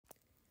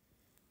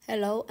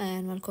Hello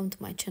and welcome to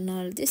my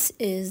channel. This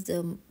is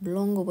the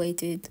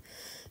long-awaited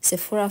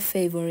Sephora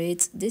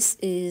favorites. This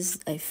is,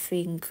 I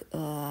think,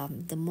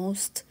 the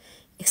most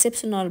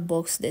exceptional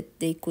box that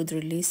they could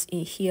release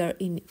here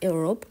in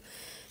Europe.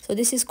 So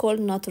this is called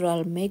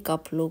Natural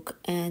Makeup Look,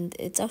 and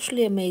it's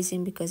actually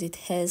amazing because it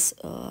has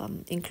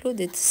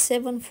included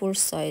 7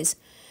 full-size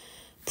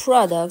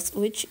products,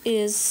 which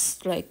is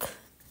like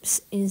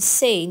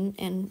insane,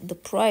 and the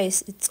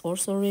price it's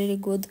also really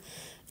good.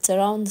 It's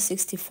around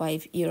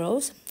 65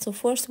 euros. So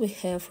first we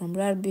have from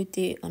Rare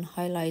Beauty an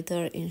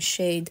highlighter in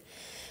shade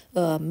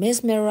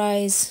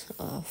Mesmerize,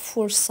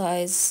 full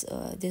size.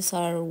 These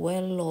are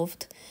well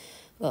loved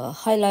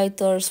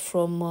highlighters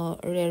from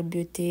Rare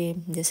Beauty.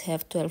 These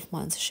have 12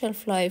 months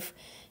shelf life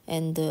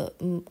and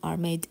are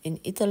made in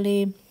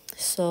Italy.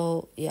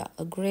 So yeah,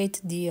 a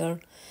great deal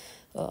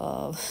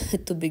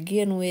to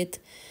begin with,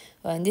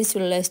 and this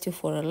will last you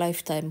for a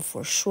lifetime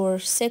for sure.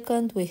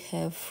 Second, we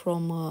have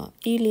from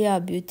Ilia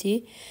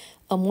Beauty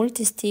a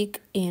multi-stick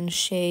in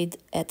shade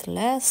At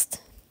Last.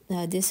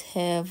 This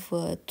have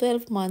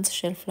 12 months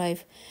shelf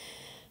life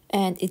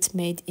and it's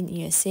made in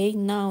USA.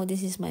 Now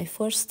this is my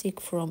first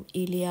stick from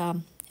Ilia,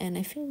 and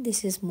I think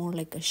this is more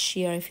like a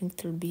sheer. I think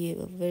it will be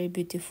a very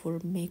beautiful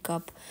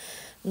makeup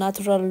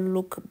natural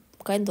look,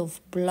 kind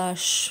of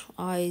blush,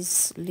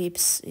 eyes,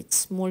 lips.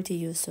 It's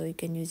multi-use, so you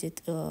can use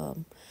it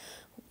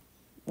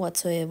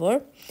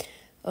whatsoever.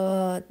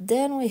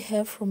 Then we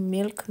have from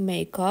Milk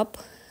Makeup,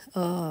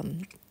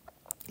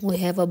 we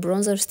have a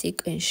bronzer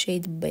stick in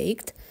shade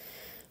Baked.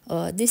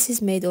 This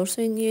is made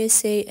also in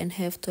USA and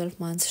have 12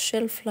 months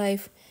shelf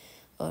life.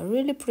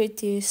 Really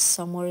pretty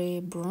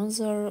summery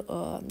bronzer.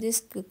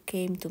 This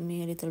came to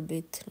me a little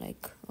bit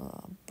like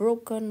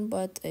broken,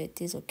 but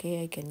it is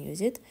okay, I can use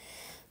it.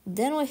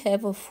 Then we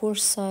have a full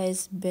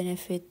size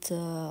Benefit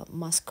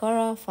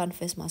mascara, Fun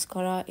Face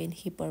mascara in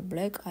Hyper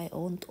Black. I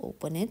won't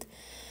open it.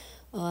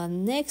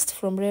 Next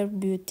from Rare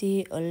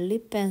Beauty, a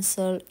lip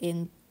pencil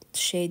in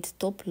shade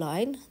Top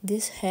Line.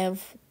 This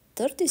have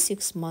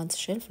 36 months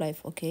shelf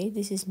life. Okay,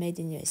 this is made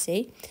in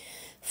USA.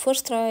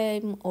 First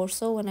time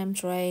also when I'm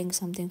trying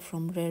something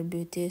from Rare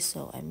Beauty,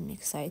 so I'm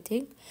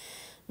excited.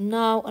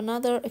 Now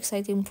another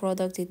exciting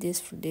product it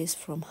is this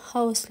from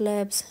House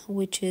Labs,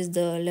 which is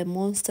the Le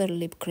Monster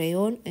Lip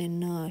Crayon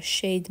in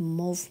shade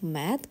Mauve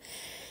Matte.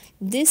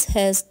 This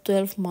has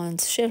 12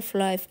 months shelf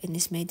life and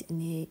is made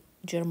in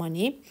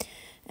Germany,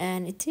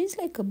 and it is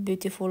like a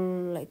beautiful,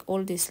 like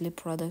all these lip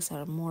products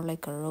are more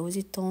like a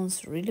rosy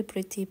tones, really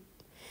pretty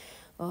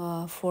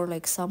for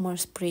like summer,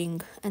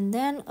 spring. And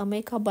then a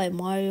Makeup by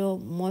Mario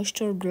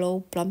Moisture Glow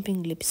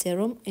Plumping Lip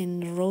Serum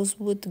in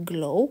Rosewood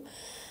Glow.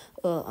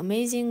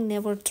 Amazing,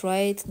 never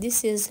tried.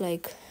 This is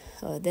like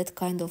that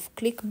kind of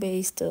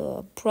click-based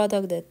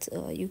product that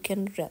you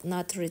can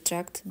not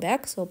retract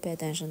back, so pay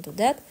attention to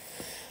that.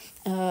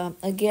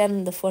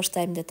 Again, the first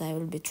time that I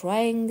will be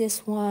trying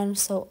this one,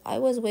 so I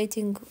was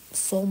waiting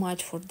so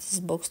much for this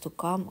box to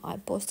come. I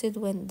posted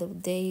when the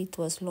day it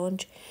was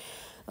launched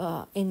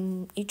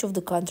in each of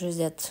the countries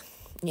that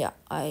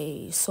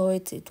I saw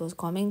it was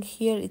coming.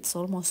 Here it's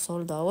almost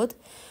sold out.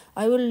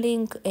 I will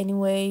link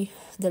anyway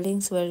the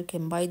links where you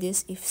can buy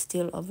this if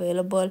still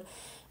available,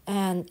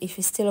 and if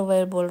it's still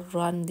available,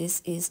 run.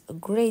 This is a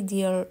great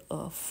deal,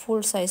 a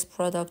full size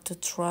product to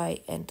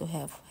try and to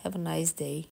have a nice day.